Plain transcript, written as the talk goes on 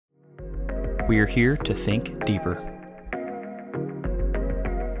We are here to think deeper.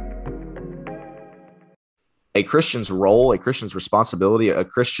 A Christian's role, a Christian's responsibility, a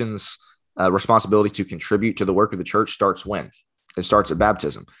Christian's responsibility to contribute to the work of the church starts when? It starts at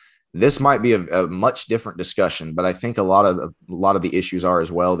baptism. This might be a much different discussion, but I think a lot of the issues are as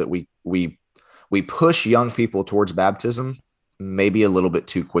well that we push young people towards baptism maybe a little bit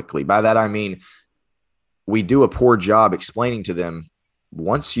too quickly. By that I mean we do a poor job explaining to them,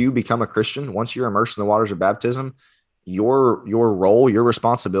 once you become a Christian, once you're immersed in the waters of baptism, your role, your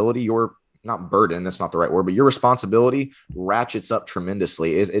responsibility, your not burden, that's not the right word, but your responsibility ratchets up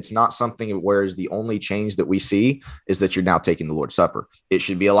tremendously. It's not something whereas the only change that we see is that you're now taking the Lord's Supper. It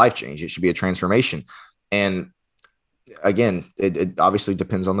should be a life change. It should be a transformation. And again, it obviously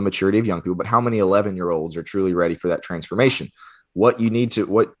depends on the maturity of young people, but how many 11-year-olds are truly ready for that transformation? What we need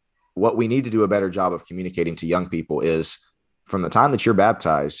to do a better job of communicating to young people is, from the time that you're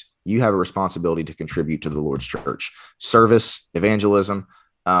baptized, you have a responsibility to contribute to the Lord's church, service, evangelism.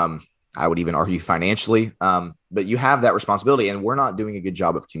 I would even argue financially, but you have that responsibility, and we're not doing a good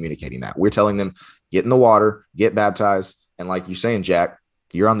job of communicating that. We're telling them, get in the water, get baptized. And like you're saying, Jack,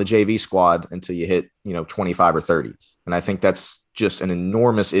 you're on the JV squad until you hit, 25 or 30. And I think that's just an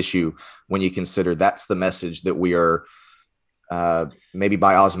enormous issue when you consider that's the message that we are maybe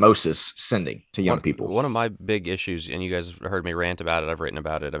by osmosis sending to young people. One of my big issues, and you guys have heard me rant about it, I've written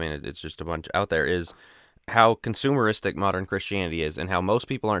about it, I mean, it's just a bunch out there, is how consumeristic modern Christianity is and how most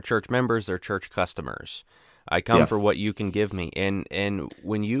people aren't church members, they're church customers. I come for what you can give me. And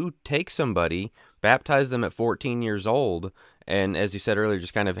when you take somebody, baptize them at 14 years old, and as you said earlier,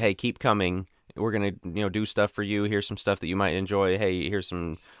 just kind of, hey, keep coming. We're going to, do stuff for you. Here's some stuff that you might enjoy. Hey, here's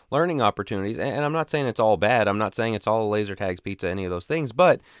some learning opportunities. And I'm not saying it's all bad. I'm not saying it's all laser tags, pizza, any of those things,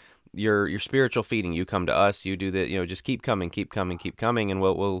 but your spiritual feeding, you come to us, you do that, just keep coming, and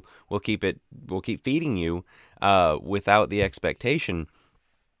we'll keep feeding you without the expectation.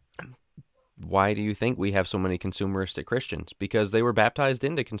 Why do you think we have so many consumeristic Christians? Because they were baptized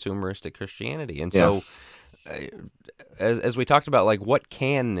into consumeristic Christianity. And so as we talked about, like, what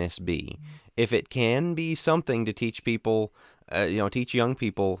can this be? If it can be something to teach people, teach young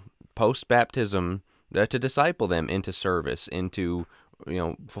people post-baptism, to disciple them into service, into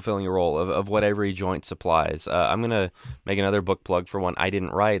fulfilling a role of what every joint supplies. I'm going to make another book plug for one I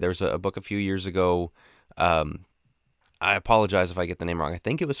didn't write. There's a book a few years ago. I apologize if I get the name wrong. I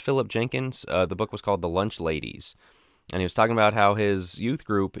think it was Philip Jenkins. The book was called The Lunch Ladies. And he was talking about how his youth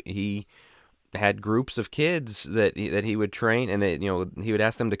group, he had groups of kids that he would train, and that he would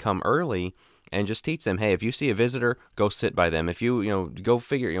ask them to come early and just teach them, hey, if you see a visitor, go sit by them. If you go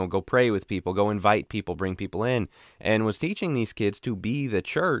pray with people, go invite people, bring people in, and was teaching these kids to be the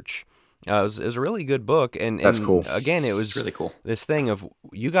church. It was a really good book, and that's cool. Again, it was really cool. This thing of,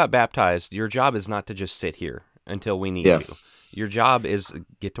 you got baptized. Your job is not to just sit here until we need you. Your job is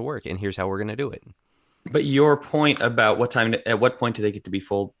get to work, and here's how we're going to do it. But your point about at what point do they get to be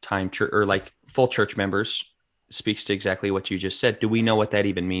full-time church or like full church members speaks to exactly what you just said. Do we know what that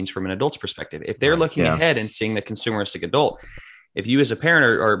even means from an adult's perspective? If they're looking ahead and seeing the consumeristic adult, if you as a parent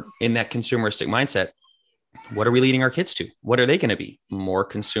are in that consumeristic mindset, what are we leading our kids to? What are they going to be? More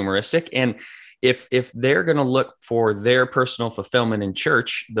consumeristic? And if they're going to look for their personal fulfillment in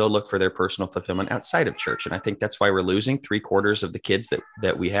church, they'll look for their personal fulfillment outside of church. And I think that's why we're losing 3/4 of the kids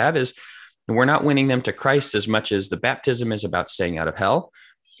that we have is we're not winning them to Christ as much as the baptism is about staying out of hell.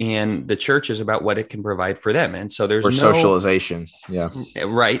 And the church is about what it can provide for them. And so there's socialization. Yeah.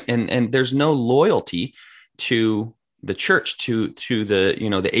 Right. And there's no loyalty to the church, to the,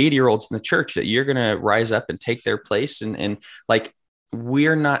 the 80-year-olds in the church, that you're going to rise up and take their place. And like,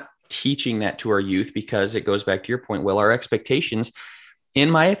 we're not teaching that to our youth, because it goes back to your point, Will, our expectations, in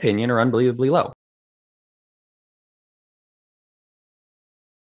my opinion, are unbelievably low.